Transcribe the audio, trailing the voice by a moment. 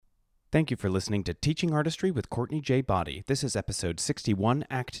Thank you for listening to Teaching Artistry with Courtney J. Body. This is episode 61,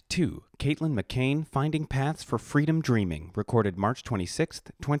 Act 2, Caitlyn McCain, Finding Paths for Freedom Dreaming, recorded March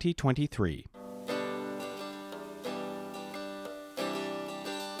 26th, 2023.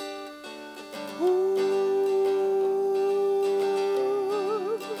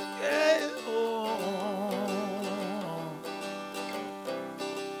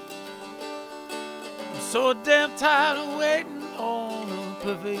 So damn tired of waiting on a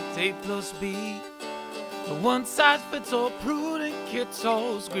perfect A plus B. The one-size-fits-all prudent kids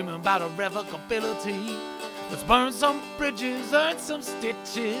all screaming about irrevocability. Let's burn some bridges, earn some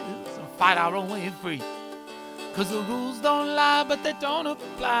stitches, and fight our own way free. 'Cause the rules don't lie, but they don't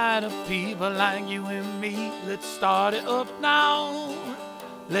apply to people like you and me. Let's start it up now.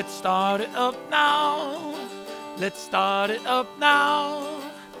 Let's start it up now. Let's start it up now.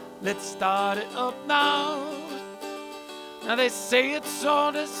 Let's start it up now. Now they say it's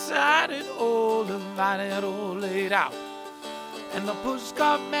all decided, all divided, all laid out. And the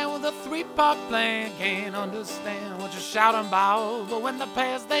pushcart man with a three-part plan can't understand what you're shouting about. But when the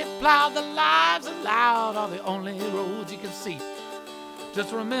paths they plow, the lives allowed are the only roads you can see.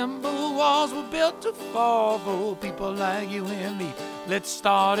 Just remember walls were built to fall for people like you and me. Let's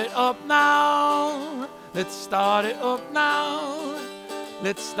start it up now. Let's start it up now.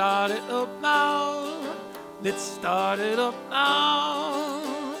 Let's start it up now. Let's start it up now.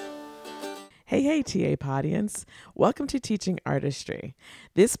 Hey, TA Podians. Welcome to Teaching Artistry.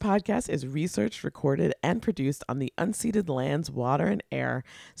 This podcast is researched, recorded, and produced on the unceded lands, water, and air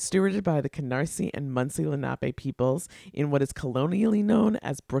stewarded by the Canarsie and Munsee Lenape peoples in what is colonially known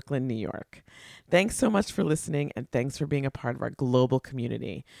as Brooklyn, New York. Thanks so much for listening, and thanks for being a part of our global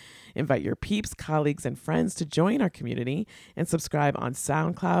community. Invite your peeps, colleagues, and friends to join our community and subscribe on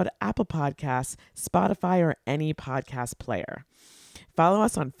SoundCloud, Apple Podcasts, Spotify, or any podcast player. Follow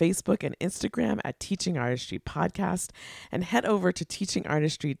us on Facebook and Instagram at Teaching Artistry Podcast, and head over to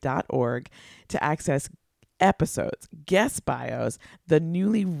teachingartistry.org to access episodes, guest bios, the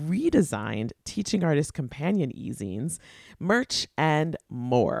newly redesigned Teaching Artist Companion e-zines, merch, and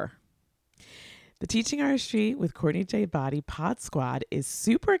more. The Teaching Artistry with Courtney J. Body Pod Squad is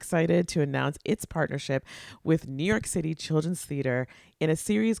super excited to announce its partnership with New York City Children's Theater in a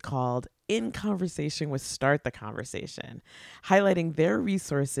series called In Conversation with Start the Conversation, highlighting their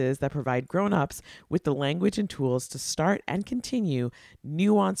resources that provide grown-ups with the language and tools to start and continue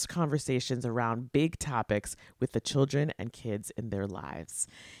nuanced conversations around big topics with the children and kids in their lives.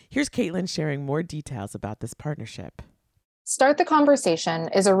 Here's Caitlyn sharing more details about this partnership. Start the Conversation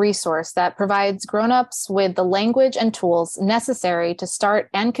is a resource that provides grown-ups with the language and tools necessary to start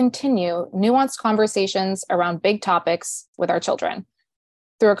and continue nuanced conversations around big topics with our children.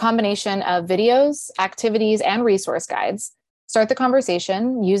 Through a combination of videos, activities, and resource guides, Start the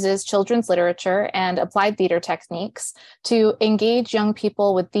Conversation uses children's literature and applied theater techniques to engage young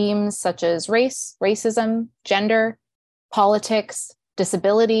people with themes such as race, racism, gender, politics,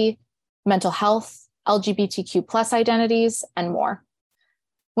 disability, mental health, LGBTQ+ identities, and more.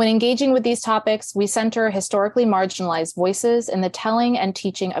 When engaging with these topics, we center historically marginalized voices in the telling and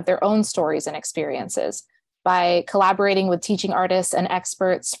teaching of their own stories and experiences by collaborating with teaching artists and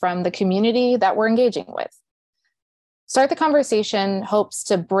experts from the community that we're engaging with. Start the Conversation hopes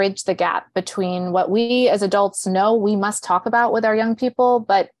to bridge the gap between what we as adults know we must talk about with our young people,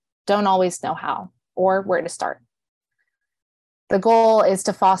 but don't always know how or where to start. The goal is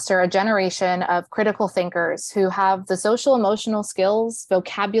to foster a generation of critical thinkers who have the social emotional skills,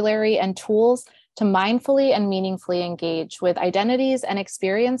 vocabulary, and tools to mindfully and meaningfully engage with identities and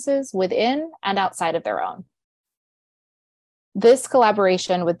experiences within and outside of their own. This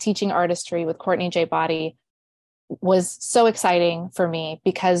collaboration with Teaching Artistry with Courtney J. Body was so exciting for me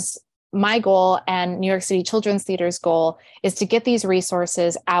because my goal and New York City Children's Theater's goal is to get these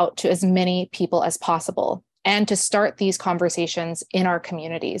resources out to as many people as possible and to start these conversations in our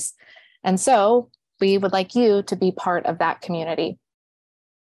communities. And so we would like you to be part of that community.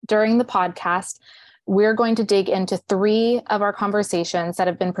 During the podcast, we're going to dig into 3 of our conversations that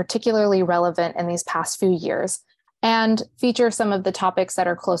have been particularly relevant in these past few years and feature some of the topics that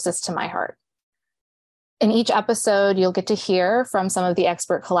are closest to my heart. In each episode, you'll get to hear from some of the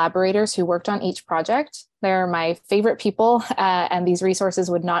expert collaborators who worked on each project. They're my favorite people, and these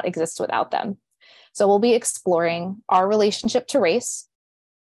resources would not exist without them. So we'll be exploring our relationship to race,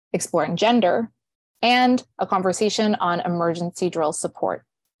 exploring gender, and a conversation on emergency drill support.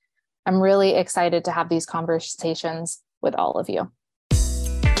 I'm really excited to have these conversations with all of you.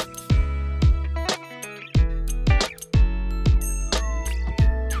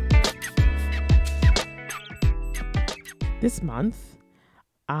 This month,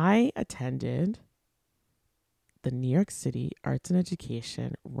 I attended the New York City Arts and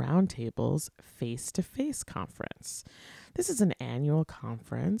Education Roundtables Face-to-Face Conference. This is an annual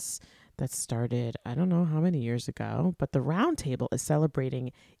conference that started, I don't know how many years ago, but the Roundtable is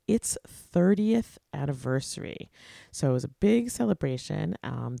celebrating its 30th anniversary. So it was a big celebration.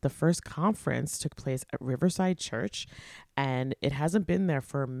 The first conference took place at Riverside Church, and it hasn't been there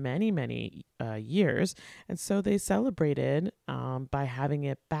for many, many years. And so they celebrated by having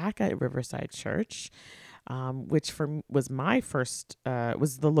it back at Riverside Church, which was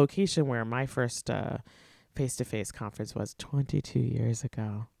was the location where my first face-to-face conference was 22 years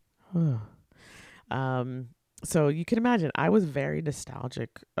ago. So you can imagine I was very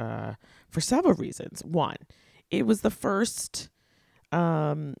nostalgic for several reasons. One, it was the first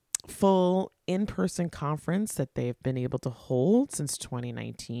full in-person conference that they've been able to hold since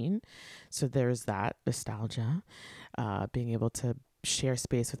 2019. So there's that nostalgia, being able to share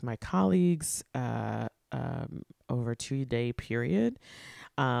space with my colleagues over a 2-day period.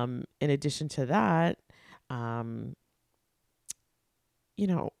 In addition to that,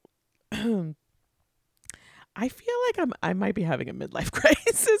 I feel like I might be having a midlife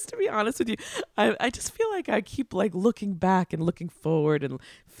crisis, to be honest with you. I just feel like I keep like looking back and looking forward and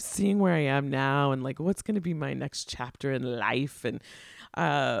seeing where I am now and like what's going to be my next chapter in life. And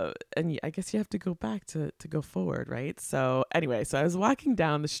I guess you have to go back to go forward, right? So anyway, so I was walking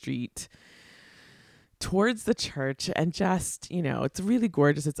down the street towards the church and just, it's really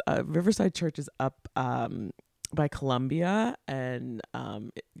gorgeous. It's Riverside Church is up by Columbia, and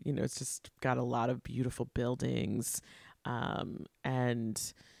it's just got a lot of beautiful buildings,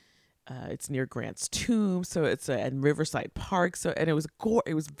 and it's near Grant's tomb, so it's and Riverside Park. So and it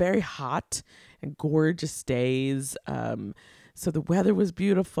was very hot and gorgeous days. So the weather was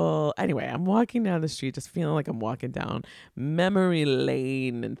beautiful. Anyway, I'm walking down the street, just feeling like I'm walking down memory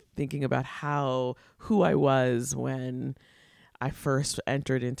lane and thinking about who I was when I first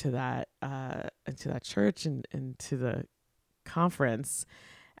entered into that church and into the conference,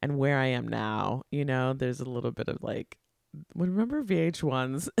 and where I am now. There's a little bit of like, remember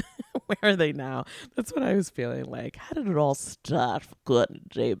VH1's? Where are they now? That's what I was feeling like. How did it all start for Courtney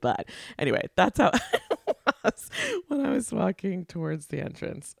J. But anyway, that's how it was when I was walking towards the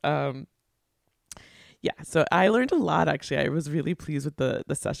entrance. Yeah, so I learned a lot, actually. I was really pleased with the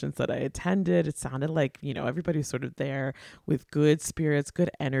sessions that I attended. It sounded like, everybody was sort of there with good spirits,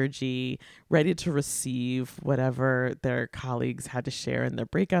 good energy, ready to receive whatever their colleagues had to share in their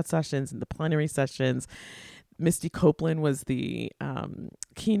breakout sessions and the plenary sessions. Misty Copeland was the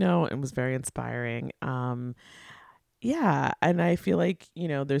keynote and was very inspiring. Yeah, and I feel like,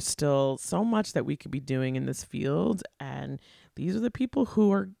 there's still so much that we could be doing in this field. And these are the people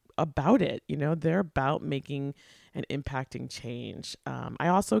who are about it. They're about making and impacting change. I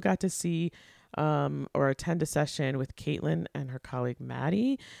also got to see or attend a session with Caitlyn and her colleague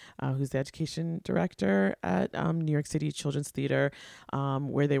Maddie, who's the education director at New York City Children's Theater,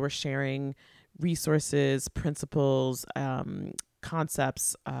 where they were sharing resources, principles,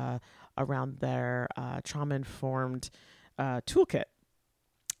 concepts around their trauma-informed toolkit.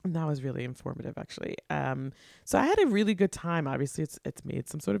 And that was really informative, actually. So I had a really good time. Obviously, it's made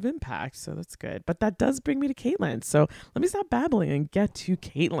some sort of impact, so that's good. But that does bring me to Caitlyn. So let me stop babbling and get to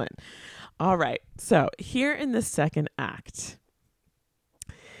Caitlyn. All right. So here in the second act,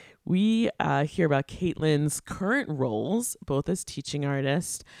 we hear about Caitlyn's current roles, both as teaching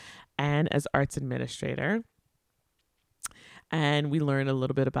artist and as arts administrator. And we learn a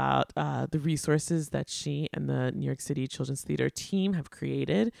little bit about the resources that she and the New York City Children's Theater team have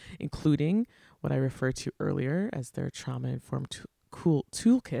created, including what I referred to earlier as their trauma-informed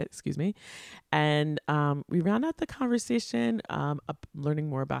toolkit, And we round out the conversation learning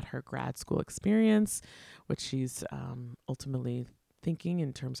more about her grad school experience, which she's ultimately thinking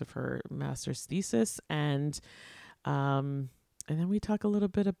in terms of her master's thesis. And then we talk a little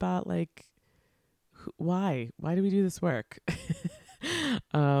bit about like, why do we do this work?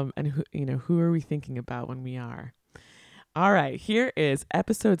 And who are we thinking about when we are? All right, here is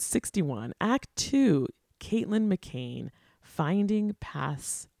episode 61, Act 2, Caitlyn McCain, Finding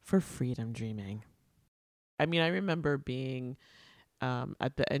Paths for Freedom Dreaming. I mean, I remember being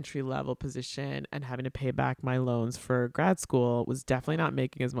at the entry level position and having to pay back my loans for grad school. Was definitely not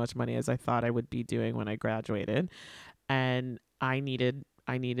making as much money as I thought I would be doing when I graduated. And I needed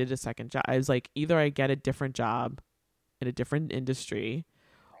a second job. I was like, either I get a different job in a different industry,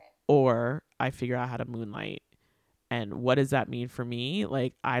 or I figure out how to moonlight. And what does that mean for me?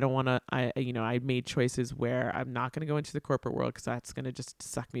 Like, I don't want to, I made choices where I'm not going to go into the corporate world because that's going to just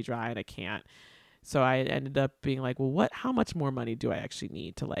suck me dry and I can't So I ended up being like, well, how much more money do I actually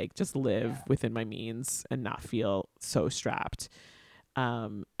need to like just live within my means and not feel so strapped?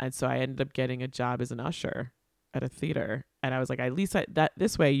 And so I ended up getting a job as an usher at a theater. And I was like, at least that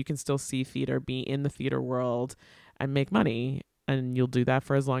this way you can still see theater, be in the theater world and make money. And you'll do that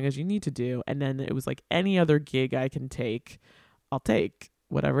for as long as you need to do. And then it was like any other gig I can take, I'll take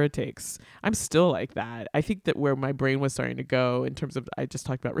whatever it takes. I'm still like that. I think that where my brain was starting to go in terms of, I just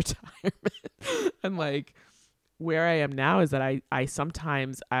talked about retirement and like where I am now is that I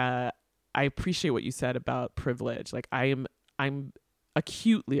sometimes, I appreciate what you said about privilege. Like I'm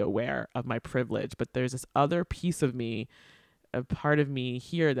acutely aware of my privilege, but there's this other piece of me, a part of me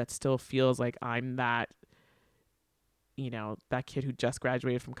here that still feels like I'm that, that kid who just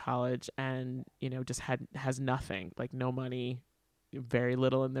graduated from college and, just has nothing, like no money, very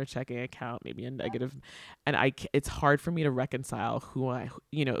little in their checking account, maybe a negative. And it's hard for me to reconcile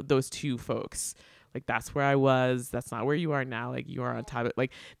those two folks. Like that's where I was. That's not where you are now. Like you are on top of it.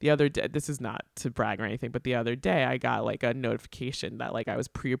 Like the other day, this is not to brag or anything, but the other day I got like a notification that like I was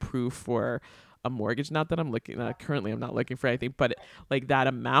pre-approved for a mortgage. Not that I'm looking, currently I'm not looking for anything, but like that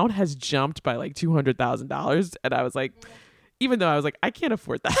amount has jumped by like $200,000. And I was like, even though I was like, I can't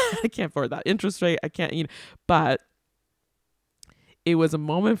afford that. I can't afford that interest rate. I can't, but it was a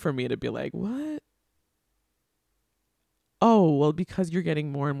moment for me to be like, what? Oh, well, because you're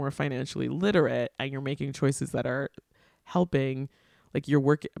getting more and more financially literate and you're making choices that are helping, like you're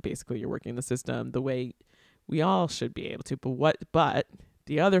working the system the way we all should be able to. But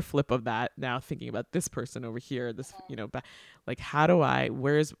the other flip of that, now thinking about this person over here, this, like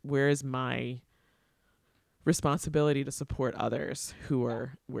where is my responsibility to support others who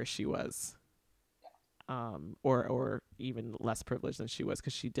are where she was, or even less privileged than she was,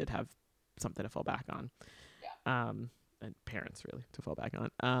 because she did have something to fall back on. And parents really to fall back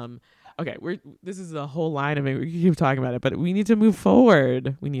on. Okay, this is a whole line of it. We keep talking about it, but we need to move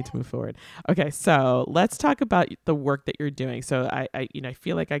forward. Okay, so let's talk about the work that you're doing. So I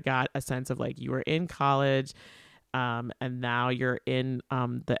feel like I got a sense of like you were in college, and now you're in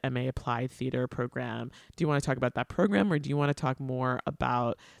the MA Applied Theater program. Do you want to talk about that program, or do you want to talk more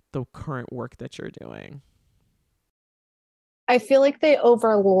about the current work that you're doing? I feel like they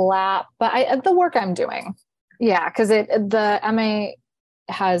overlap, but the work I'm doing. Yeah, because the MA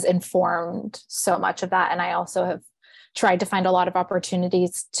has informed so much of that. And I also have tried to find a lot of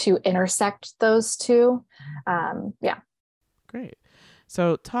opportunities to intersect those two. Yeah. Great.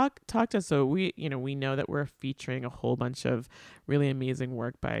 So talk to us. So we know that we're featuring a whole bunch of really amazing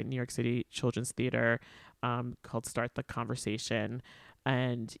work by New York City Children's Theater called Start the Conversation.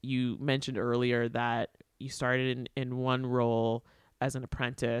 And you mentioned earlier that you started in one role as an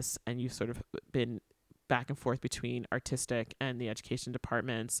apprentice, and you've sort of been back and forth between artistic and the education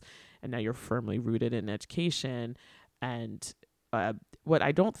departments, and now you're firmly rooted in education. And what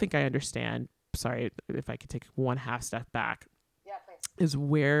I don't think I understand, sorry if I could take one half step back, is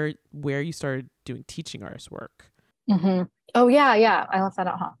where you started doing teaching artist work. Mm-hmm. Oh yeah, I left that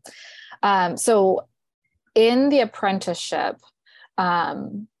out, huh? So in the apprenticeship,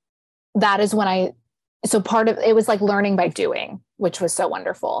 that is when part of it was like learning by doing, which was so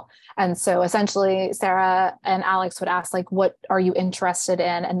wonderful. And so essentially Sarah and Alex would ask, like, what are you interested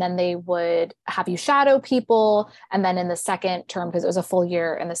in? And then they would have you shadow people. And then in the second term, because it was a full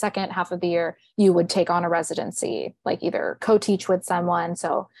year, in the second half of the year, you would take on a residency, like either co-teach with someone.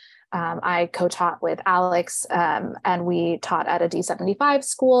 So I co-taught with Alex, and we taught at a D75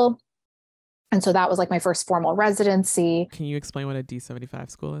 school. And so that was like my first formal residency. Can you explain what a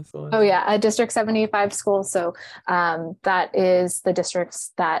D75 school is? Oh yeah, a District 75 school. So that is the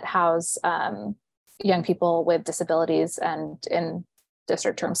districts that house young people with disabilities and in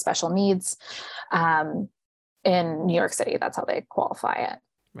district terms, special needs in New York City. That's how they qualify it.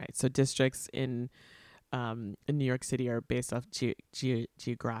 Right. So districts in New York City are based off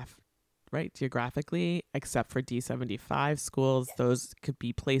geographically, except for D75 schools. Those could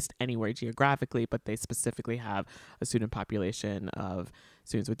be placed anywhere geographically, but they specifically have a student population of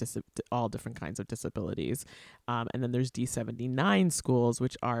students with all different kinds of disabilities. And then there's D79 schools,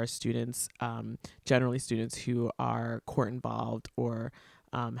 which are students, generally students who are court involved or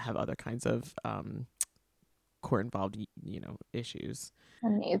have other kinds of court involved, issues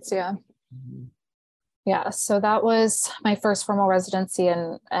And needs, yeah. Mm-hmm. Yeah, so that was my first formal residency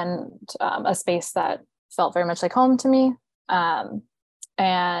and a space that felt very much like home to me. And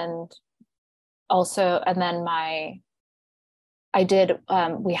then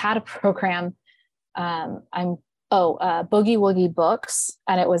we had a program, Boogie Woogie Books,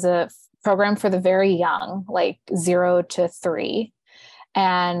 and it was a program for the very young, like 0 to 3.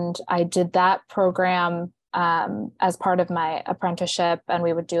 And I did that program as part of my apprenticeship. And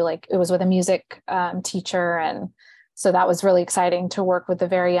we would do it was with a music teacher. And so that was really exciting to work with the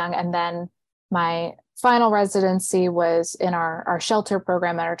very young. And then my final residency was in our shelter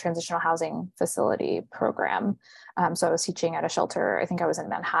program at our transitional housing facility program. So I was teaching at a shelter. I think I was in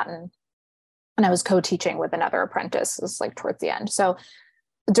Manhattan, and I was co-teaching with another apprentice. It was towards the end. So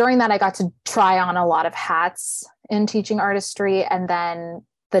during that, I got to try on a lot of hats in teaching artistry. And then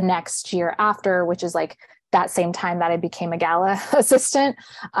the next year after, which is that same time that I became a gala assistant,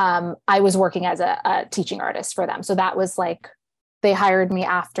 I was working as a teaching artist for them. So that was they hired me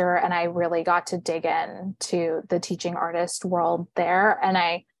after, and I really got to dig into the teaching artist world there. And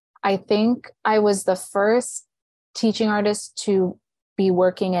I think I was the first teaching artist to be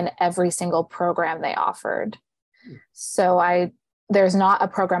working in every single program they offered. So there's not a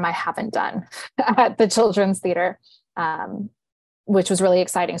program I haven't done at the Children's Theater, which was really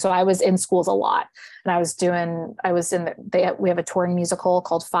exciting. So I was in schools a lot, and we have a touring musical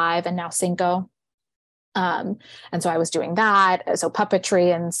called Five and now Cinco. And so I was doing that. So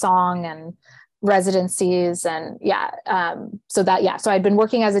puppetry and song and residencies and so I'd been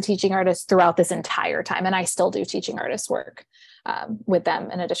working as a teaching artist throughout this entire time. And I still do teaching artist work with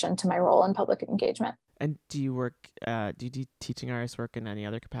them in addition to my role in public engagement. And do you do teaching artist work in any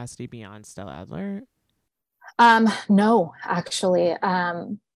other capacity beyond Stella Adler? No, actually.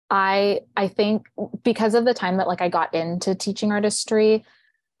 I think because of the time that I got into teaching artistry,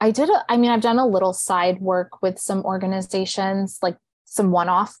 I've done a little side work with some organizations, some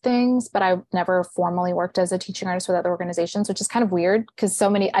one-off things, but I've never formally worked as a teaching artist with other organizations, which is kind of weird because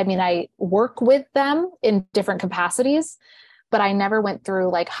I work with them in different capacities, but I never went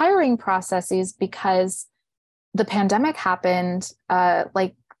through hiring processes because the pandemic happened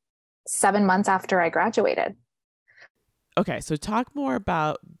 7 months after I graduated. Okay, so talk more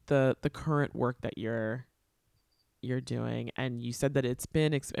about the current work that you're doing. And you said that it's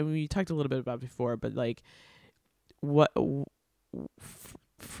been, you talked a little bit about it before, but what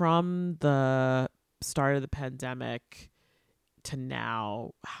from the start of the pandemic to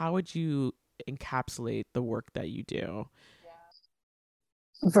now, how would you encapsulate the work that you do?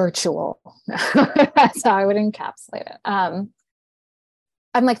 Virtual. That's how I would encapsulate it.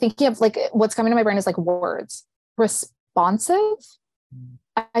 I'm thinking of what's coming to my brain is words. Responsive,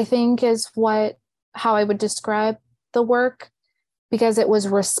 I think, is how I would describe the work, because it was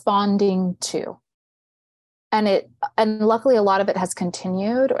responding to, and luckily a lot of it has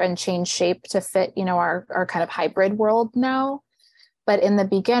continued and changed shape to fit our kind of hybrid world now. But in the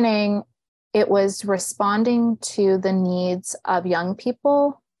beginning, it was responding to the needs of young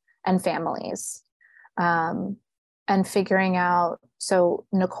people and families, and figuring out. So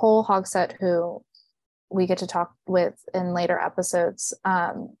Nicole Hogsett, who we get to talk with in later episodes,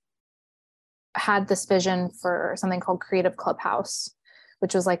 had this vision for something called Creative Clubhouse,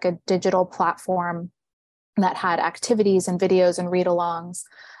 which was a digital platform that had activities and videos and read-alongs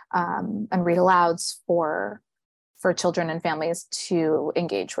and read-alouds for children and families to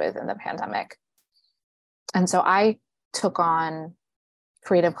engage with in the pandemic. And so I took on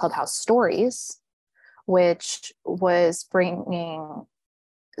Creative Clubhouse Stories, which was bringing,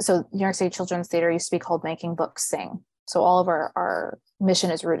 so New York State Children's Theater used to be called Making Books Sing. So all of our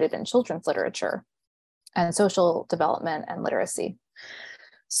mission is rooted in children's literature and social development and literacy.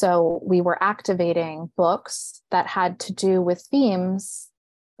 So we were activating books that had to do with themes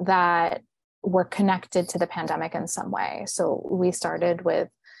that were connected to the pandemic in some way. So we started with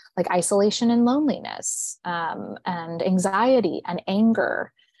isolation and loneliness, and anxiety and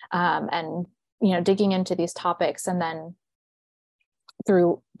anger, and digging into these topics, and then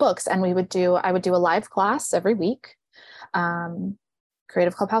through books. And I would do a live class every week,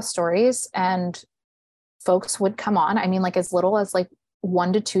 Creative Clubhouse Stories, and folks would come on. As little as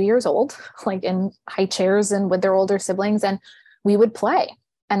 1 to 2 years old, in high chairs and with their older siblings, and we would play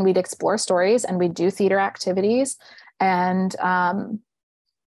and we'd explore stories and we'd do theater activities, and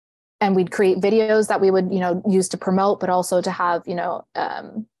we'd create videos that we would use to promote, but also to have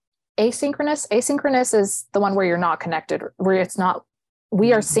asynchronous. Asynchronous is the one where you're not connected, where it's not.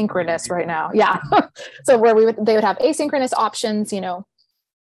 We are synchronous right now. Yeah. So where they would have asynchronous options,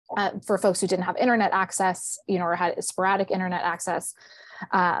 for folks who didn't have internet access, or had sporadic internet access.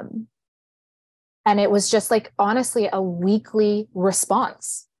 And it was just honestly, a weekly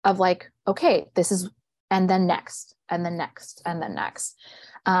response of okay, this is, and then next, and then next, and then next.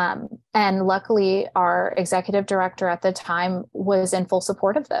 And luckily our executive director at the time was in full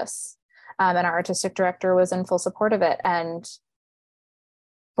support of this. And our artistic director was in full support of it, and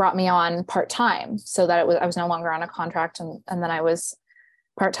brought me on part-time, so that I was no longer on a contract. And then I was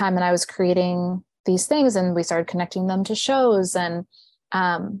part-time, and I was creating these things, and we started connecting them to shows, and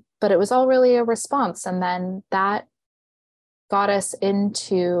but it was all really a response. And then that got us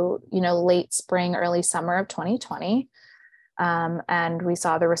into, late spring, early summer of 2020. And we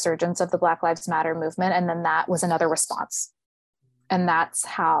saw the resurgence of the Black Lives Matter movement. And then that was another response. And that's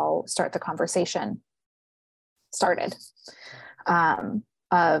how Start the Conversation started. You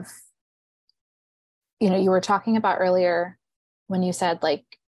were talking about earlier when you said like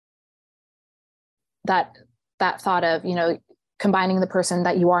that thought of, combining the person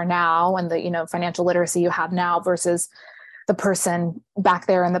that you are now and the, financial literacy you have now versus the person back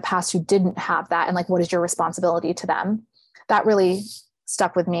there in the past who didn't have that. And like, what is your responsibility to them? That really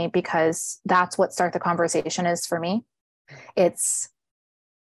stuck with me because that's what Start the Conversation is for me. That's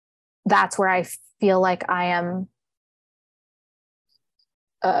where I feel like I am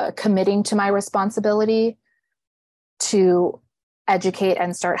committing to my responsibility to educate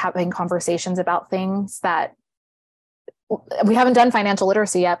and start having conversations about things that we haven't done financial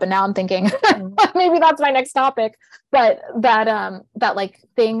literacy yet, but now I'm thinking maybe that's my next topic, but that like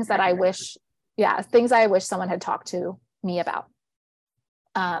things I wish someone had talked to me about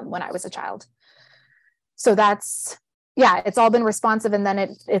when I was a child. So that's, it's all been responsive, and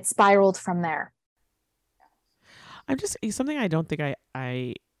then it spiraled from there. I'm just, something I don't think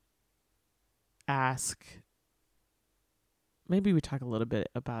I ask, maybe we talk a little bit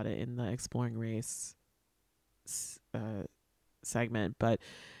about it in the Exploring Race segment, but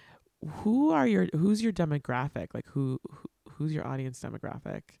who's your demographic? Like who's your audience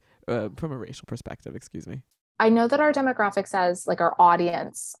demographic from a racial perspective, excuse me? I know that our demographic says like our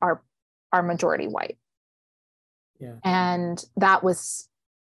audience are majority white. Yeah. And that was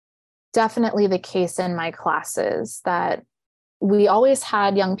definitely the case in my classes, that we always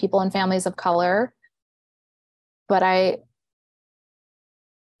had young people and families of color, but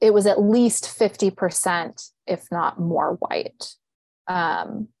it was at least 50%, if not more, white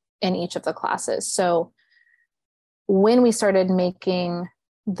in each of the classes. So when we started making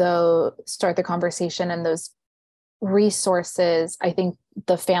Start the Conversation and those resources, I think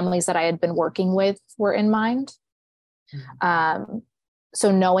the families that I had been working with were in mind. So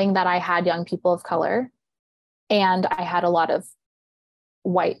knowing that I had young people of color and I had a lot of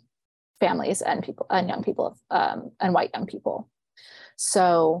white families and young people and white young people.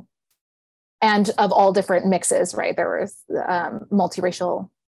 So, and of all different mixes, right? There was multiracial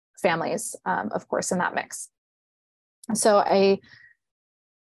families, of course, in that mix. So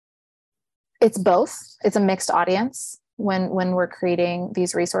it's both. It's a mixed audience when we're creating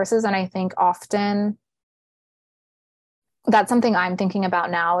these resources. And I think often that's something I'm thinking about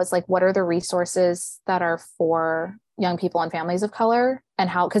now is like, what are the resources that are for young people and families of color, and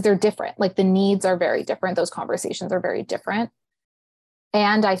how, because they're different, like the needs are very different. Those conversations are very different.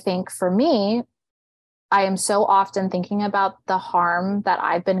 And I think for me, I am so often thinking about the harm that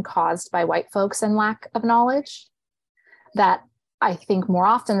I've been caused by white folks and lack of knowledge, that I think more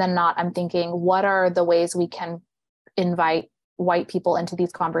often than not, I'm thinking, what are the ways we can invite white people into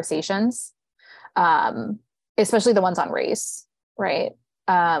these conversations? Especially the ones on race, right?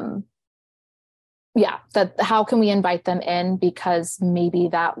 That how can we invite them in, because maybe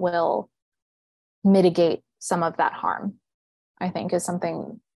that will mitigate some of that harm, I think is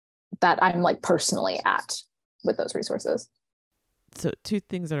something that I'm like personally at with those resources. So two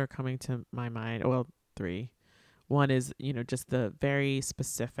things that are coming to my mind, well, three. One is, just the very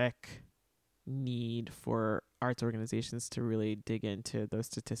specific need for arts organizations to really dig into those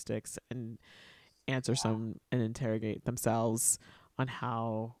statistics and answer some and interrogate themselves on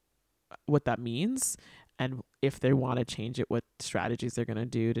what that means, and if they want to change it, what strategies they're going to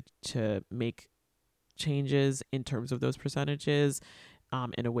do to make changes in terms of those percentages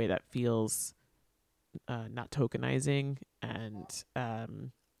in a way that feels not tokenizing, and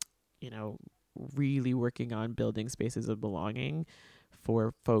really working on building spaces of belonging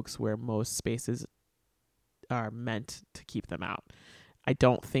for folks where most spaces are meant to keep them out. I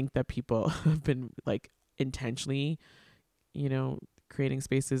don't think that people have been like intentionally, creating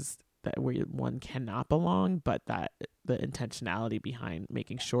spaces that where one cannot belong, but that the intentionality behind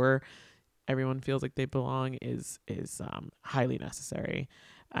making sure everyone feels like they belong is highly necessary,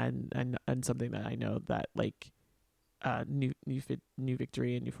 and something that I know that like New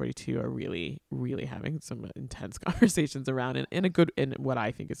Victory and New 42 are really, really having some intense conversations around in what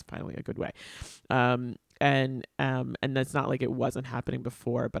I think is finally a good way. And that's not like it wasn't happening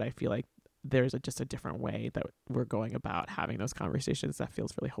before, but I feel like there's just a different way that we're going about having those conversations that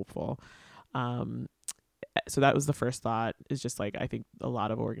feels really hopeful. So that was the first thought, is just like, I think a lot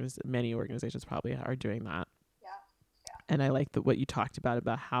of many organizations probably are doing that. And I like what you talked about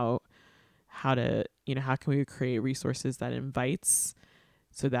how to, how can we create resources that invites,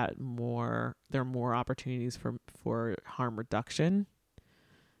 so that there are more opportunities for harm reduction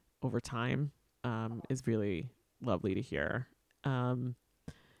over time, is really lovely to hear.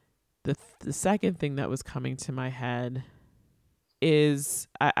 The second thing that was coming to my head is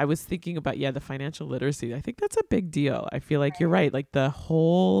I was thinking about, the financial literacy. I think that's a big deal. I feel like you're right. Like the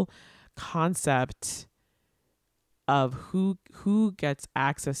whole concept of who gets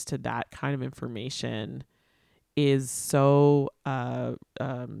access to that kind of information is so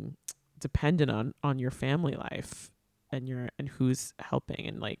dependent on your family life and who's helping,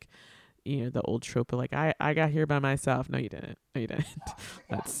 and like, the old trope of like, I got here by myself. No, you didn't.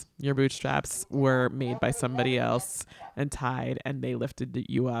 That's, your bootstraps were made by somebody else and tied, and they lifted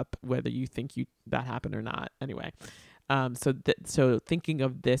you up, whether you think that happened or not. Anyway, so thinking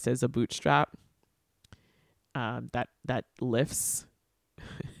of this as a bootstrap, that lifts,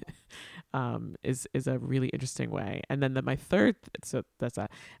 is a really interesting way. And then my third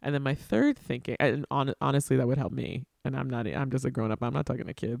thinking, and honestly, that would help me. And I'm just a grown up. I'm not talking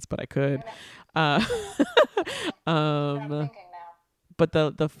to kids, but I could. I'm thinking now. But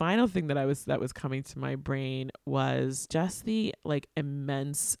the final thing that was coming to my brain was just the like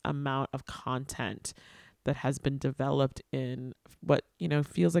immense amount of content that has been developed in what,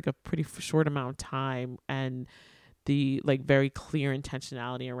 feels like a pretty short amount of time, and the like very clear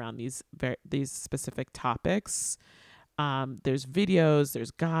intentionality around these specific topics. There's videos,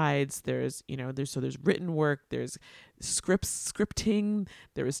 there's guides, there's written work, there's scripting,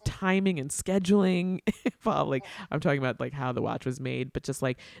 there's timing and scheduling involved. Like, I'm talking about like how the watch was made, but just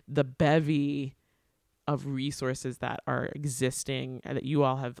like the bevy of resources that are existing and that you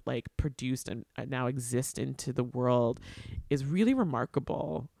all have like produced and now exist into the world is really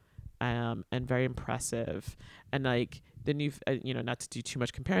remarkable, and very impressive. And like, then not to do too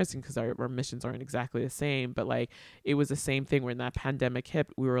much comparison because our missions aren't exactly the same, but like, it was the same thing when that pandemic hit.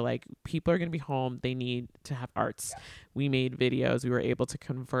 We were like, people are going to be home, they need to have arts. We made videos, we were able to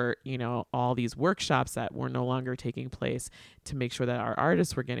convert all these workshops that were no longer taking place to make sure that our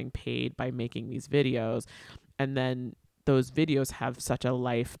artists were getting paid by making these videos. And then those videos have such a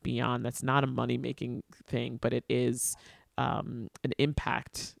life beyond. That's not a money making thing, but it is an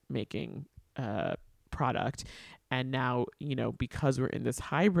impact making product. And now, because we're in this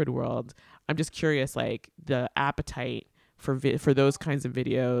hybrid world, I'm just curious, like the appetite for those kinds of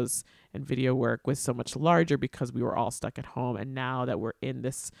videos and video work was so much larger because we were all stuck at home. And now that we're in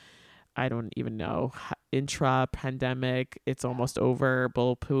this, I don't even know, intra-pandemic, it's almost over,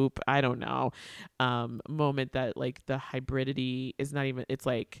 bull poop, I don't know, moment that like the hybridity is not even, it's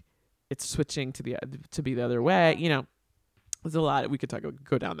like, it's switching to be the other way, There's a lot we could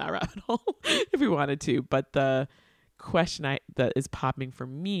go down that rabbit hole if we wanted to, but the question that is popping for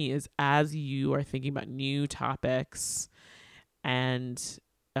me is, as you are thinking about new topics and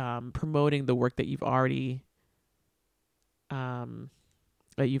promoting the work that you've already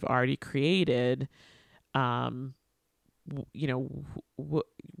created, what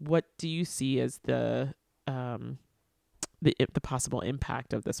do you see as the possible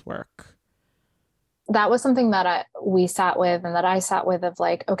impact of this work? That was something that we sat with, and that I sat with, of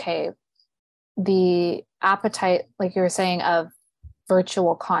like, okay, the appetite, like you were saying, of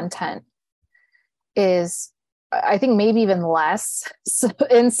virtual content is, I think, maybe even less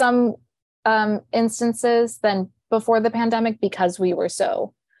in some instances than before the pandemic, because we were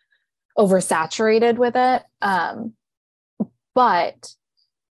so oversaturated with it. But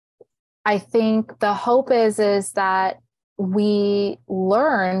I think the hope is that we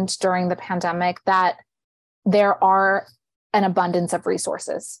learned during the pandemic that there are an abundance of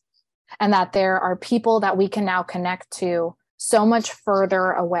resources, and that there are people that we can now connect to so much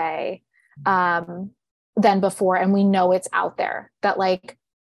further away than before. And we know it's out there. That, like,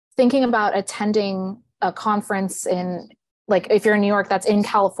 thinking about attending a conference in, like, if you're in New York, that's in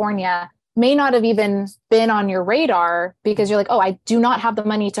California, may not have even been on your radar because you're like, oh, I do not have the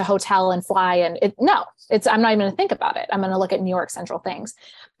money to hotel and fly. And I'm not even going to think about it. I'm going to look at New York Central things.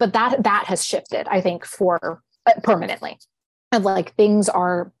 But that has shifted, I think, for permanently. And like, things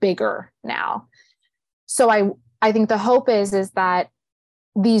are bigger now. So I think the hope is that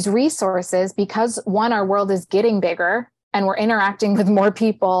these resources, because one, our world is getting bigger and we're interacting with more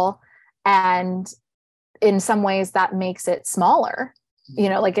people, and in some ways that makes it smaller,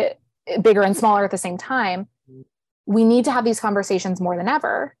 like it bigger and smaller at the same time. We need to have these conversations more than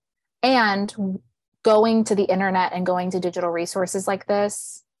ever. And going to the internet and going to digital resources like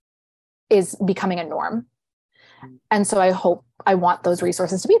this is becoming a norm. And so I want those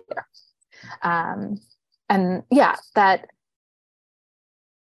resources to be there. And and yeah, that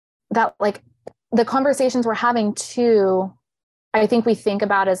like the conversations we're having too, I think we think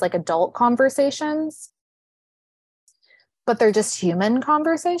about as like adult conversations, but they're just human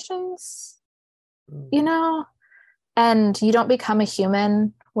conversations, you know? And you don't become a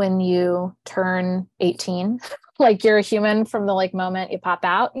human when you turn 18. Like you're a human from the like moment you pop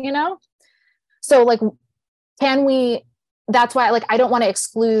out, you know? So like, that's why like, I don't want to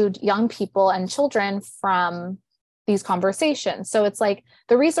exclude young people and children from these conversations. So it's like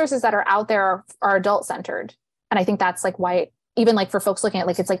the resources that are out there are adult centered. And I think that's like why, even like for folks looking at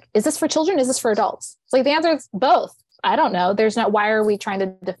like, it's like, is this for children? Is this for adults? It's like the answer is both. I don't know. There's not, why are we trying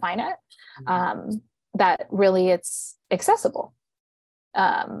to define it? That really it's accessible.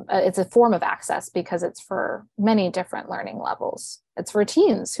 It's a form of access because it's for many different learning levels. It's for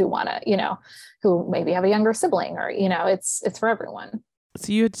teens who want to, you know, who maybe have a younger sibling, or, you know, it's for everyone.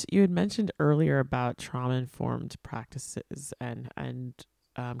 So you had mentioned earlier about trauma-informed practices, and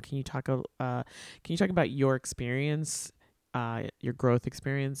can you talk about your experience, your growth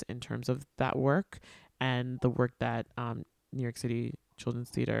experience in terms of that work and the work that New York City Children's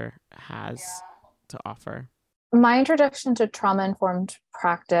Theater has to offer? My introduction to trauma-informed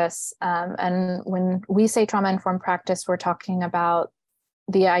practice, and when we say trauma-informed practice, we're talking about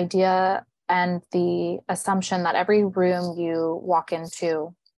the idea and the assumption that every room you walk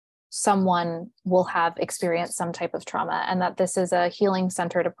into, someone will have experienced some type of trauma, and that this is a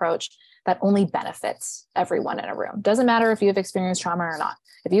healing-centered approach that only benefits everyone in a room. Doesn't matter if you've experienced trauma or not.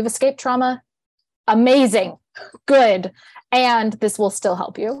 If you've escaped trauma, amazing, good, and this will still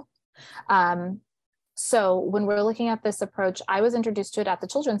help you. So when we're looking at this approach, I was introduced to it at the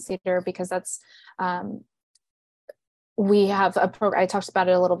Children's Theater because that's, we have a program, I talked about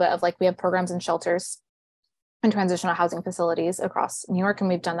it a little bit of like, we have programs in shelters and transitional housing facilities across New York. And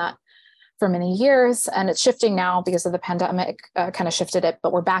we've done that for many years, and it's shifting now because of the pandemic, kind of shifted it,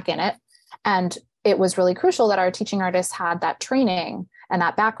 but we're back in it. And it was really crucial that our teaching artists had that training and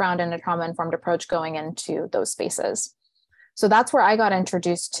that background in a trauma-informed approach going into those spaces. So that's where I got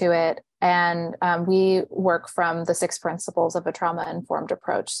introduced to it. And we work from the 6 principles of a trauma-informed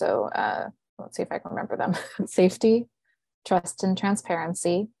approach. So let's see if I can remember them. Safety, trust and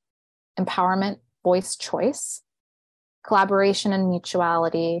transparency, empowerment, voice choice, collaboration and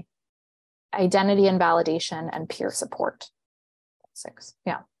mutuality, identity and validation, and peer support. 6,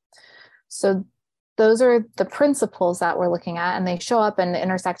 yeah. So those are the principles that we're looking at, and they show up and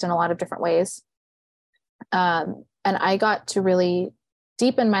intersect in a lot of different ways. And I got to really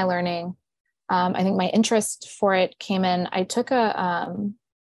deepen my learning. I think my interest for it came in, I took I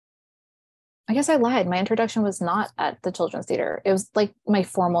guess I lied. My introduction was not at the Children's Theater. It was like my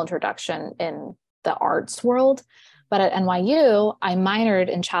formal introduction in the arts world. But at NYU, I minored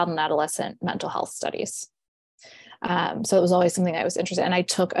in child and adolescent mental health studies. So it was always something I was interested in. And I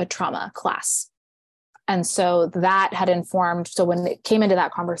took a trauma class. And so that had informed. So when it came into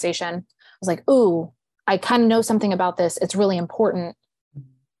that conversation, I was like, ooh, I kind of know something about this. It's really important.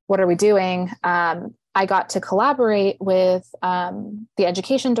 What are we doing? I got to collaborate with the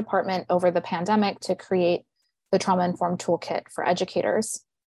education department over the pandemic to create the trauma-informed toolkit for educators,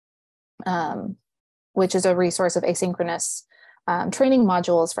 which is a resource of asynchronous training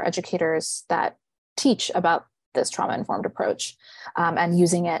modules for educators that teach about this trauma-informed approach and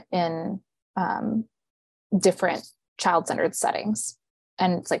using it in different child-centered settings.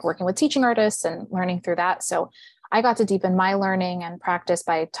 And it's like working with teaching artists and learning through that. So I got to deepen my learning and practice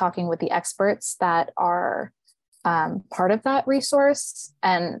by talking with the experts that are part of that resource.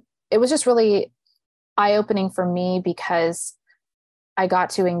 And it was just really eye-opening for me because I got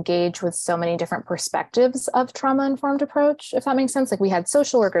to engage with so many different perspectives of trauma-informed approach, if that makes sense. Like we had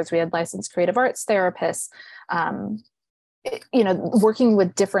social workers, we had licensed creative arts therapists, working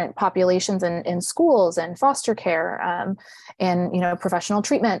with different populations in schools and foster care, and professional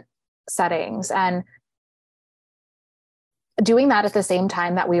treatment settings, and doing that at the same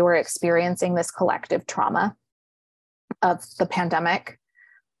time that we were experiencing this collective trauma of the pandemic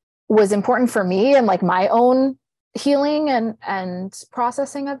was important for me and like my own healing and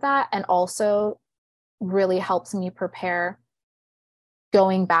processing of that, and also really helps me prepare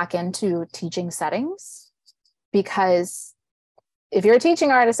going back into teaching settings. Because if you're a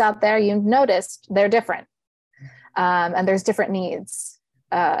teaching artist out there, you noticed they're different, and there's different needs.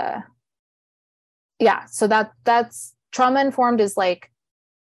 So that's trauma-informed is like,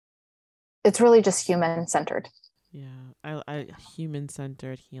 it's really just human-centered. Yeah, I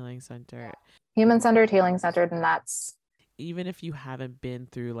human-centered, healing-centered. Human-centered, healing-centered, and that's... Even if you haven't been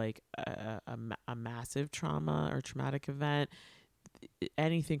through like a massive trauma or traumatic event,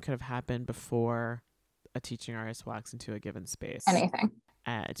 anything could have happened before a teaching artist walks into a given space, Anything.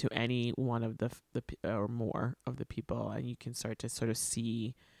 to any one of the or more of the people, and you can start to sort of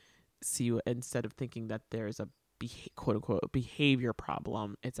see instead of thinking that there's a quote unquote behavior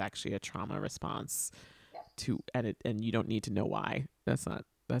problem, it's actually a trauma response to, and you don't need to know why. That's not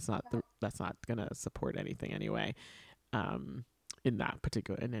gonna support anything anyway, in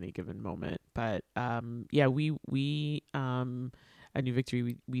any given moment. But we at New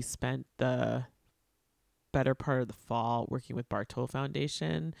Victory, we spent the better part of the fall working with Bartol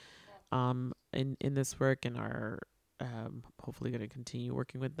Foundation in this work, and are hopefully going to continue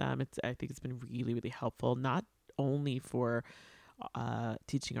working with them. I think it's been really, really helpful, not only for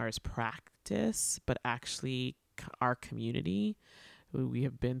teaching artists practice, but actually our community. We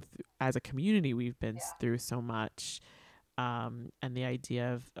have been as a community, we've been through so much, and the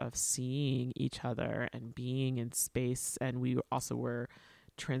idea of seeing each other and being in space. And we also were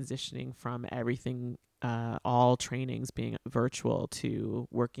transitioning from everything, all trainings being virtual, to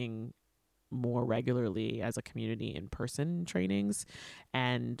working more regularly as a community in person trainings.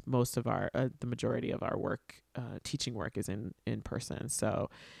 And most of our the majority of our work, teaching work, is in person. So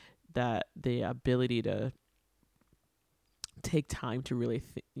that the ability to take time to really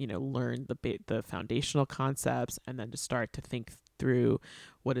learn the foundational concepts, and then to start to think through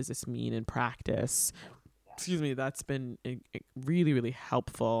what does this mean in practice. Excuse me, that's been really, really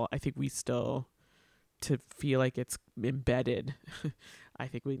helpful. I think we still, to feel like it's embedded, I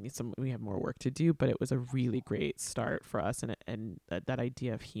think we have more work to do, but it was a really great start for us. And that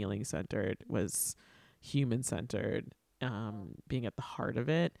idea of healing centered was human centered, being at the heart of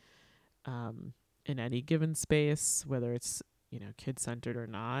it, in any given space, whether it's, kid centered or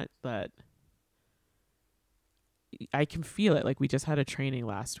not. But I can feel it. Like, we just had a training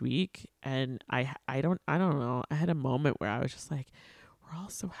last week, and I don't know. I had a moment where I was just like, we're all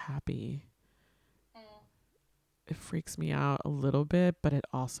so happy. It freaks me out a little bit, but it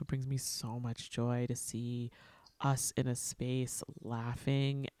also brings me so much joy to see us in a space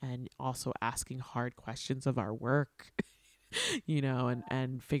laughing and also asking hard questions of our work,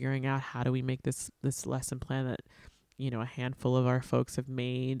 and figuring out how do we make this lesson plan that, a handful of our folks have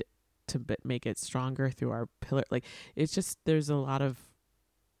made to make it stronger through our pillar. Like, it's just, there's a lot of,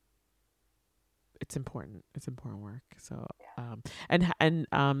 it's important work. So,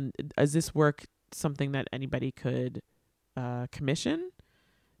 is this work something that anybody could commission,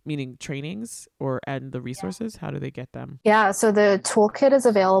 meaning trainings, and the resources? How do they get them? So the toolkit is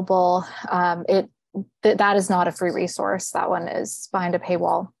available. That is not a free resource. That one is behind a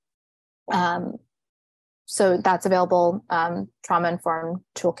paywall. So that's available,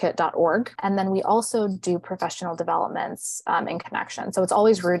 traumainformedtoolkit.org. And then we also do professional developments in connection. So it's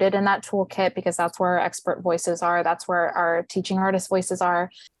always rooted in that toolkit, because that's where our expert voices are. That's where our teaching artist voices are.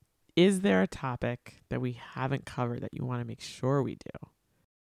 Is there a topic that we haven't covered that you want to make sure we do?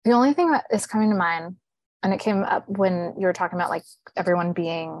 The only thing that is coming to mind, and it came up when you were talking about like everyone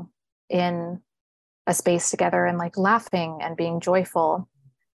being in a space together and like laughing and being joyful,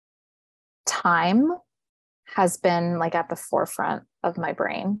 time has been like at the forefront of my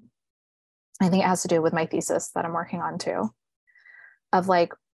brain. I think it has to do with my thesis that I'm working on too, of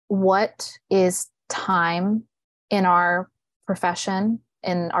like, what is time in our profession,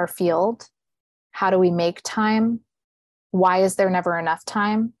 in our field? How do we make time? Why is there never enough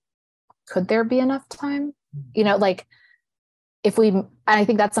time? Could there be enough time? Like, I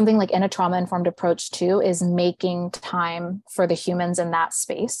think that's something like in a trauma-informed approach too, is making time for the humans in that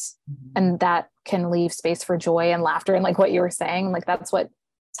space. And that can leave space for joy and laughter. And like what you were saying, like, that's what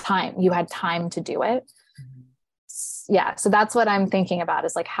you had time to do it. So that's what I'm thinking about,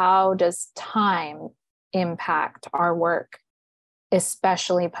 is like, how does time impact our work,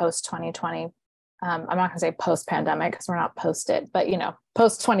 especially post 2020? I'm not going to say post pandemic, because we're not post it, but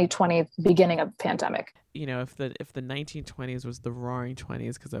post 2020, beginning of pandemic. If the 1920s was the Roaring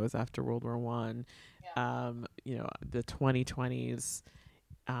 20s, because that was after World War I, the 2020s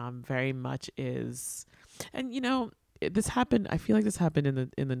very much is, and this happened. I feel like this happened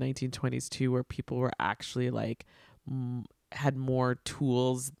in the 1920s too, where people were actually like had more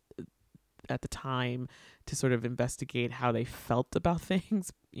tools at the time to sort of investigate how they felt about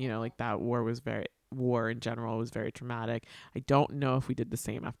things. Like that war in general was very traumatic. I don't know if we did the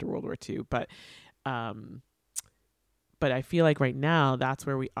same after World War II, but I feel like right now that's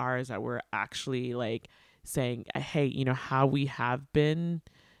where we are, is that we're actually like saying, hey, how we have been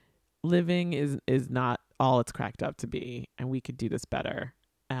living is not all it's cracked up to be, and we could do this better.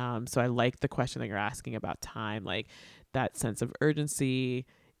 So I like the question that you're asking about time. Like, that sense of urgency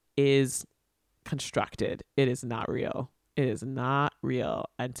is constructed. It is not real. It is not real.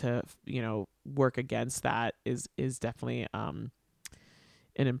 And to, work against that is definitely an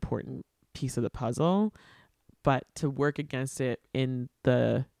important piece of the puzzle. But to work against it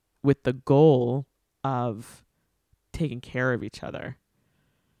with the goal of taking care of each other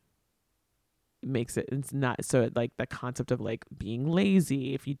makes it's not so like the concept of like being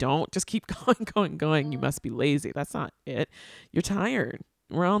lazy. If you don't just keep going, you must be lazy. That's not it. You're tired.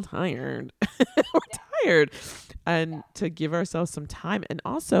 We're all tired. We're tired. And to give ourselves some time, and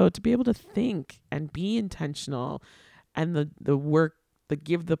also to be able to think and be intentional, and the work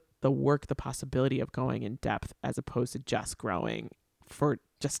the possibility of going in depth as opposed to just growing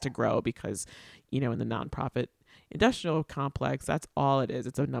just to grow, because in the nonprofit industrial complex, that's all it is.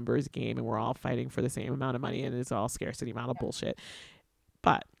 It's a numbers game, and we're all fighting for the same amount of money, and it's all scarcity amount of bullshit.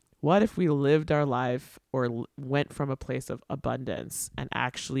 But what if we lived our life or went from a place of abundance and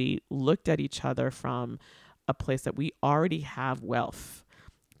actually looked at each other from a place that we already have wealth,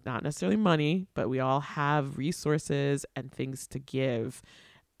 not necessarily money, but we all have resources and things to give,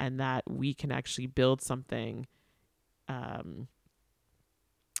 and that we can actually build something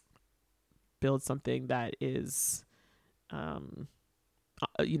that is,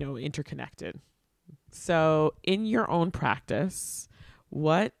 interconnected. So in your own practice,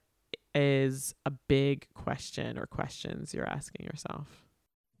 what is a big question or questions you're asking yourself?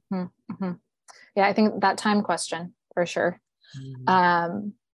 Mm-hmm. Yeah, I think that time question for sure. Mm-hmm.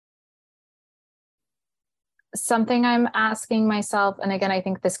 Something I'm asking myself, and again, I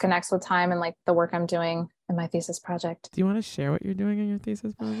think this connects with time and like the work I'm doing in my thesis project. Do you want to share what you're doing in your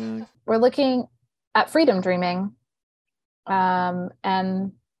thesis project? We're looking at freedom dreaming,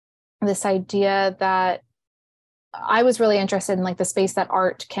 and this idea that I was really interested in, like the space that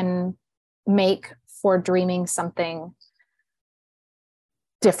art can make for dreaming something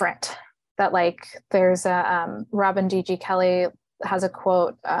different. That like there's a Robin D.G. Kelly has a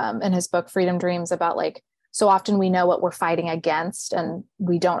quote in his book Freedom Dreams about like, so often we know what we're fighting against and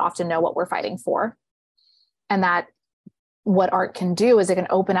we don't often know what we're fighting for. And that what art can do is it can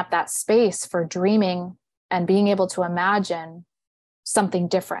open up that space for dreaming and being able to imagine something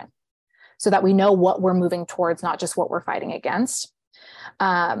different so that we know what we're moving towards, not just what we're fighting against.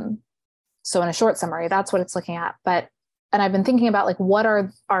 So in a short summary, that's what it's looking at. And I've been thinking about like, what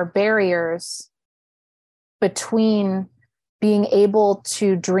are our barriers between being able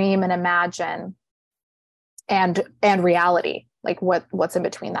to dream and imagine and reality, like what's in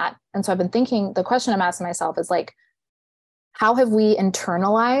between that. And so I've been thinking, the question I'm asking myself is like, how have we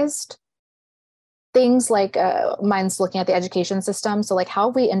internalized things like, mine's looking at the education system. So like, how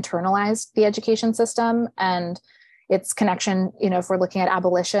have we internalized the education system and its connection, if we're looking at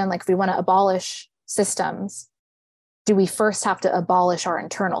abolition, like if we want to abolish systems, do we first have to abolish our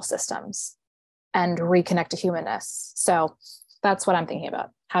internal systems and reconnect to humanness? So that's what I'm thinking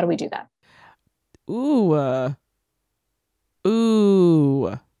about. How do we do that? Ooh.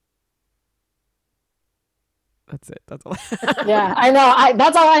 That's it. That's all. Yeah, I know.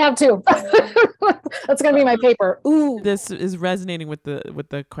 That's all I have too. That's going to be my paper. Ooh. This is resonating with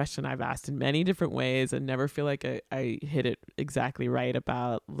the question I've asked in many different ways and never feel like I hit it exactly right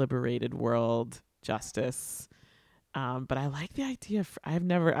about liberated world justice. But I like the idea of, I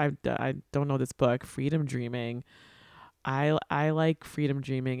don't know this book, Freedom Dreaming. I like freedom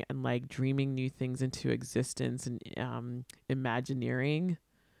dreaming and like dreaming new things into existence and imagineering.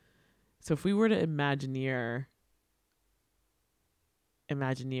 So if we were to imagineer,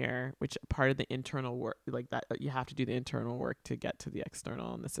 which part of the internal work, like that, you have to do the internal work to get to the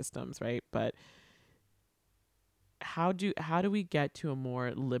external and the systems, right? But how do we get to a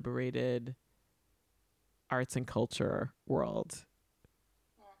more liberated arts and culture world?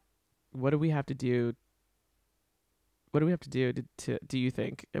 What do we have to do? What do we have to do to do you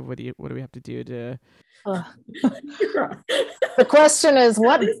think? What do we have to do to? The question is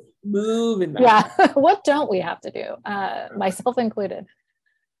what moving. Yeah, what don't we have to do? Myself included.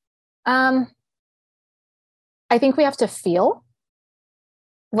 I think we have to feel.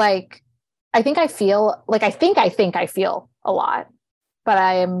 Like, I think I feel a lot, but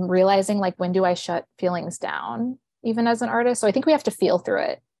I am realizing like, when do I shut feelings down, even as an artist? So I think we have to feel through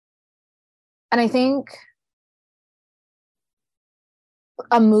it, and I think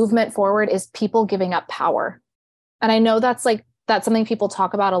a movement forward is people giving up power. And I know that's something people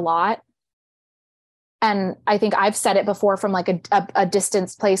talk about a lot. And I think I've said it before from like a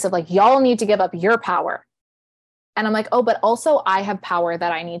distance place of like, y'all need to give up your power. And I'm like, oh, but also I have power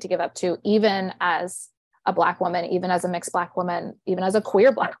that I need to give up too, even as a Black woman, even as a mixed Black woman, even as a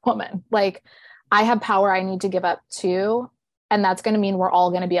queer Black woman. Like, I have power I need to give up too. And that's going to mean we're all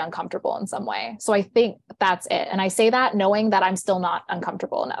going to be uncomfortable in some way. So I think that's it. And I say that knowing that I'm still not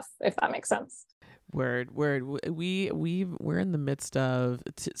uncomfortable enough, if that makes sense. Word. We're in the midst of,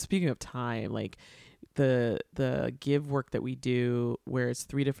 speaking of time, like the give work that we do, where it's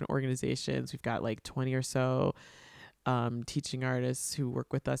 3 different organizations. We've got like 20 or so teaching artists who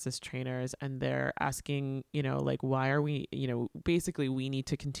work with us as trainers, and they're asking, like, why are we, basically we need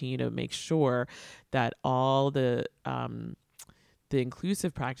to continue to make sure that all the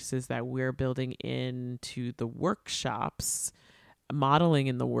inclusive practices that we're building into the workshops, modeling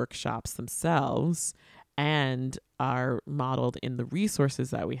in the workshops themselves, and are modeled in the resources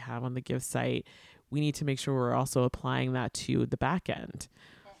that we have on the Give site, we need to make sure we're also applying that to the back end.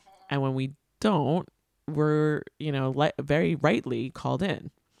 And when we don't, we're, very rightly called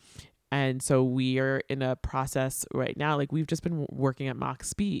in. And so we are in a process right now, like we've just been working at Mach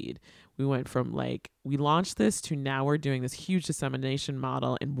Speed. We went from we launched this to now we're doing this huge dissemination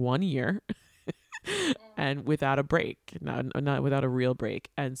model in 1 year and without a break, not without a real break.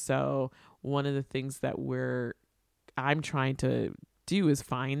 And so one of the things that I'm trying to do is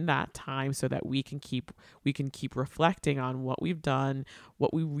find that time so that we can keep reflecting on what we've done,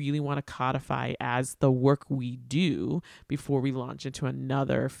 what we really want to codify as the work we do before we launch into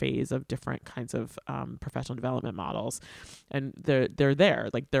another phase of different kinds of professional development models. And they're there,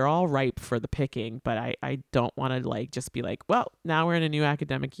 like they're all ripe for the picking, but I don't want to just be like, well, now we're in a new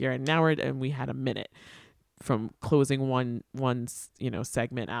academic year and we had a minute from closing one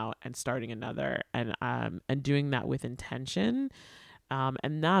segment out and starting another, and doing that with intention.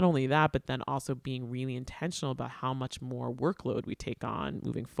 And not only that, but then also being really intentional about how much more workload we take on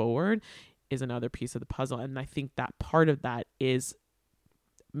moving forward is another piece of the puzzle. And I think that part of that is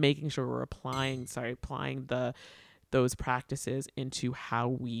making sure we're applying those practices into how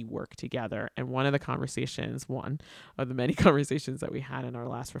we work together. And one of the many conversations that we had in our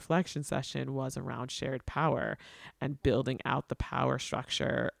last reflection session was around shared power and building out the power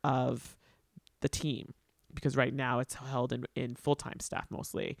structure of the team. Because right now it's held in full-time staff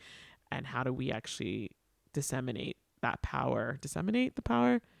mostly. And how do we actually disperse the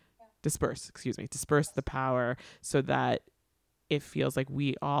power so that it feels like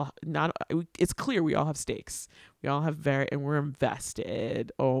it's clear we all have stakes. We all have and we're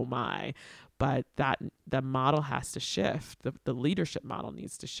invested. Oh my. But that the model has to shift. The leadership model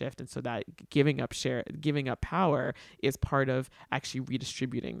needs to shift. And so that giving up power is part of actually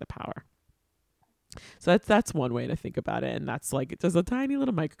redistributing the power. So that's one way to think about it, and that's just a tiny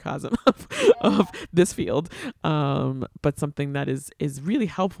little microcosm of this field, but something that is really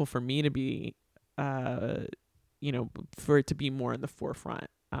helpful for me to be, for it to be more in the forefront.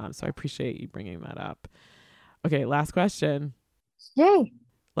 So I appreciate you bringing that up. Okay, last question. Yay!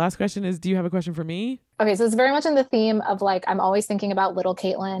 Last question is, do you have a question for me? Okay, so it's very much in the theme of I'm always thinking about little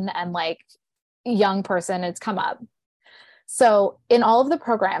Caitlyn and young person. It's come up. So in all of the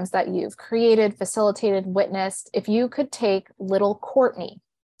programs that you've created, facilitated, witnessed, if you could take little Courtney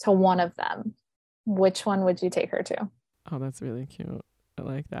to one of them, which one would you take her to? Oh, that's really cute. I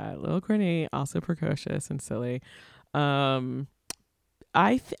like that. Little Courtney, also precocious and silly. I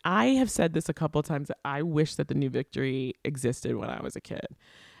have said this a couple of times, that I wish that the New Victory existed when I was a kid.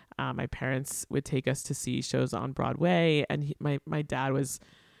 My parents would take us to see shows on Broadway, and my dad was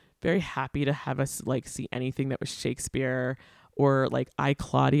very happy to have us see anything that was Shakespeare or I,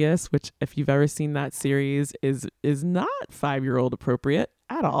 Claudius, which if you've ever seen that series is not 5-year-old appropriate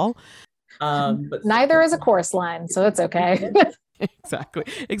at all. But neither is a chorus line, so it's okay.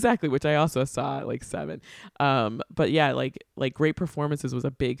 Exactly, which I also saw at 7. But yeah, great performances was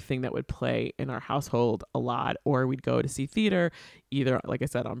a big thing that would play in our household a lot, or we'd go to see theater, either like I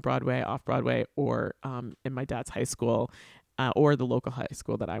said on Broadway, off Broadway, or in my dad's high school. Or the local high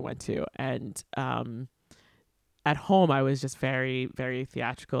school that I went to. And at home, I was just very, very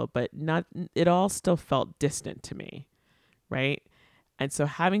theatrical, but it all still felt distant to me, right? And so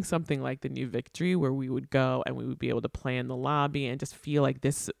having something like the New Victory, where we would go and we would be able to play in the lobby and just feel like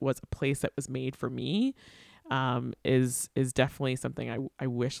this was a place that was made for me, is definitely something I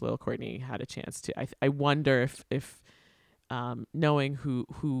wish little Courtney had a chance to. I wonder if knowing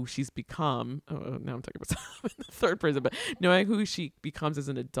who she's become, now I'm talking about in the third person, but knowing who she becomes as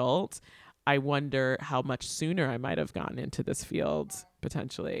an adult, I wonder how much sooner I might have gotten into this field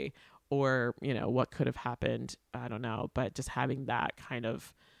potentially, or, what could have happened. I don't know, but just having that kind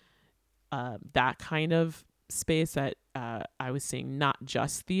of space that I was seeing, not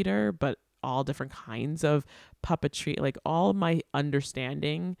just theater, but all different kinds of puppetry, all my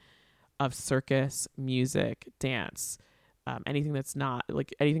understanding of circus, music, dance, anything that's not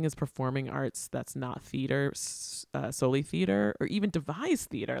like anything is performing arts that's not theater, solely theater, or even devised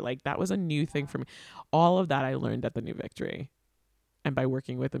theater. Like that was a new thing for me. All of that I learned at the New Victory, and by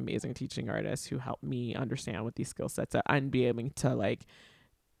working with amazing teaching artists who helped me understand what these skill sets are and be able to like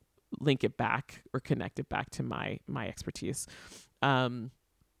link it back or connect it back to my expertise. So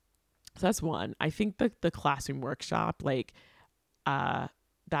that's one. I think the classroom workshop, like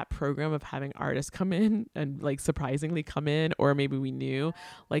that program of having artists come in and like surprisingly come in, or maybe we knew,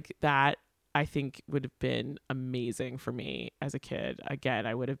 like that I think would have been amazing for me as a kid. Again,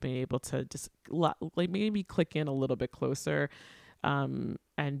 I would have been able to just like maybe click in a little bit closer and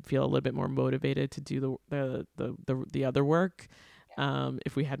feel a little bit more motivated to do the other work.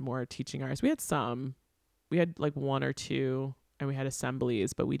 If we had more teaching artists, we had like one or two, and we had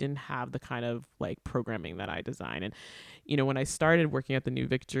assemblies, but we didn't have the kind of like programming that I design. And, you know, when I started working at the New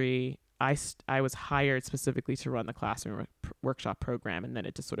Victory, I was hired specifically to run the classroom workshop program. And then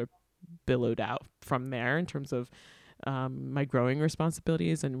it just sort of billowed out from there in terms of my growing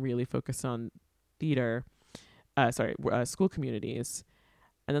responsibilities and really focused on school communities.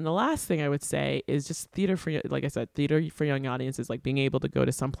 And then the last thing I would say is just theater for, like I said, theater for young audiences, like being able to go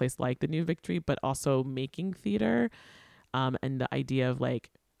to some place like the New Victory, but also making theater. And the idea of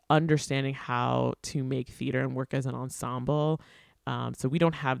like understanding how to make theater and work as an ensemble. So we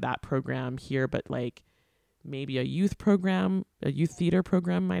don't have that program here, but like maybe a youth theater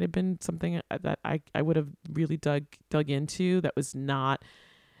program might have been something that I would have really dug into that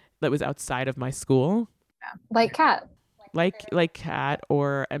was outside of my school. Yeah. Like CAT. Like CAT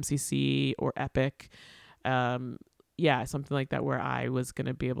or MCC or EPIC. Something like that where I was going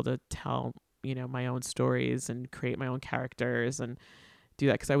to be able to tell, you know, my own stories and create my own characters and do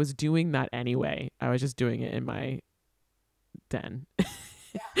that, because I was doing that anyway. I was just doing it in my den.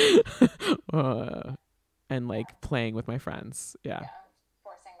 And like playing with my friends. Yeah.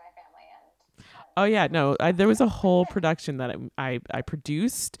 Forcing my family in. Oh yeah, no, there was a whole production that I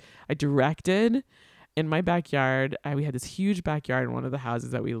produced, I directed in my backyard. We had this huge backyard in one of the houses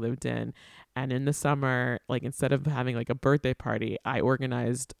that we lived in. And in the summer, like instead of having like a birthday party, I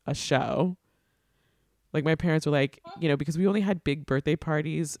organized a show. Like my parents were like, you know, because we only had big birthday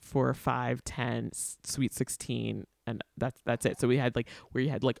parties for 5, 10, Sweet 16, and that's it. So we had like where you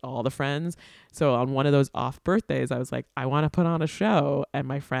had like all the friends. So on one of those off birthdays, I was like, I want to put on a show, and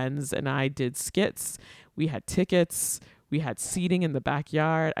my friends and I did skits. We had tickets, we had seating in the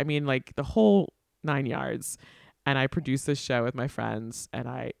backyard. I mean, like the whole 9 yards. And I produced this show with my friends, and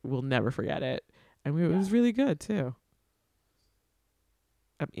I will never forget it. And it was really good too.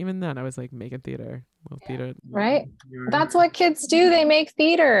 Even then, I was like making theater. Theater, right? That's what kids do. They make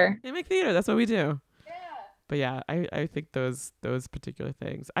theater. That's what we do. Yeah. But yeah, I think those particular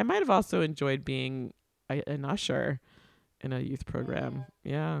things. I might have also enjoyed being an usher in a youth program.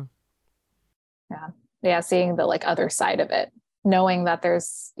 Yeah. Seeing the like other side of it, knowing that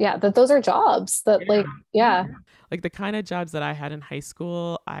there's that those are jobs that like the kind of jobs that I had in high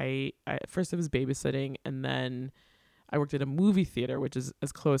school. I first it was babysitting, and then I worked at a movie theater, which is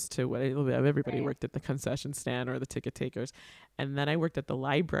as close to what everybody worked at, the concession stand or the ticket takers. And then I worked at the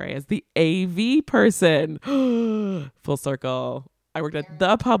library as the AV person. Full circle. I worked at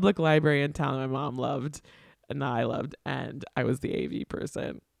the public library in town my mom loved and I loved. And I was the AV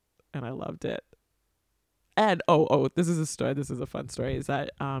person, and I loved it. And this is a story. This is a fun story. Is that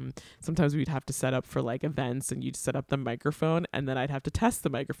sometimes we'd have to set up for like events, and you'd set up the microphone, and then I'd have to test the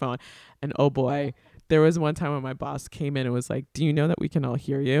microphone. And oh boy, there was one time when my boss came in and was like, "Do you know that we can all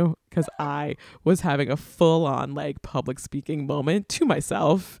hear you?" Because I was having a full on like public speaking moment to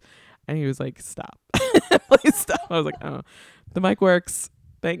myself, and he was like, "Stop, please stop." I was like, "Oh, the mic works.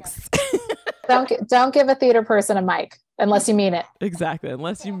 Thanks." Don't give a theater person a mic unless you mean it. Exactly,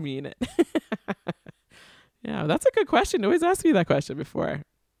 unless you mean it. Yeah, that's a good question. Nobody's asked me that question before.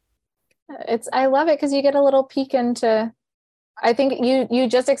 I love it because you get a little peek into, I think you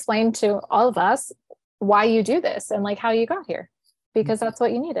just explained to all of us why you do this and like how you got here, because that's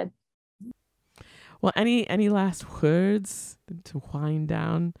what you needed. Well, any last words to wind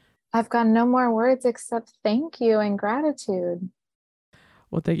down? I've got no more words except thank you and gratitude.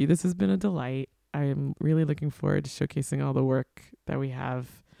 Well, thank you. This has been a delight. I am really looking forward to showcasing all the work that we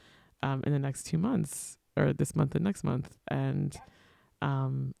have in the next 2 months. Or this month and next month. And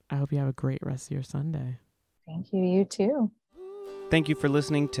I hope you have a great rest of your Sunday. Thank you. You too. Thank you for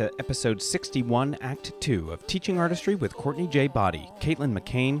listening to episode 61, Act 2 of Teaching Artistry with Courtney J. Body, Caitlyn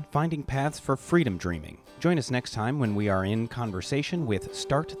McCain, Finding Paths for Freedom Dreaming. Join us next time when we are in conversation with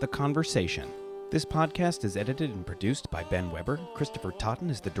Start the Conversation. This podcast is edited and produced by Ben Weber. Christopher Totten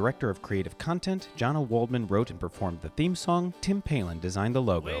is the Director of Creative Content. Jonna Waldman wrote and performed the theme song. Tim Palin designed the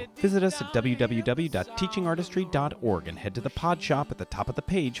logo. Visit us at www.teachingartistry.org and head to the pod shop at the top of the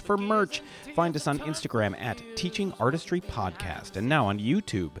page for merch. Find us on Instagram at Teaching Artistry Podcast and now on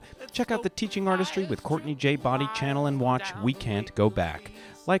YouTube. Check out the Teaching Artistry with Courtney J. Body channel and watch We Can't Go Back.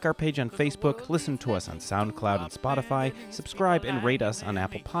 Like our page on Facebook, listen to us on SoundCloud and Spotify, subscribe and rate us on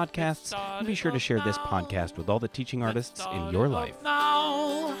Apple Podcasts, and be sure to share this podcast with all the teaching artists in your life.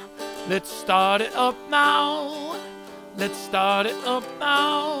 Let's start it up now. Let's start it up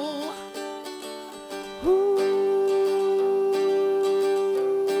now.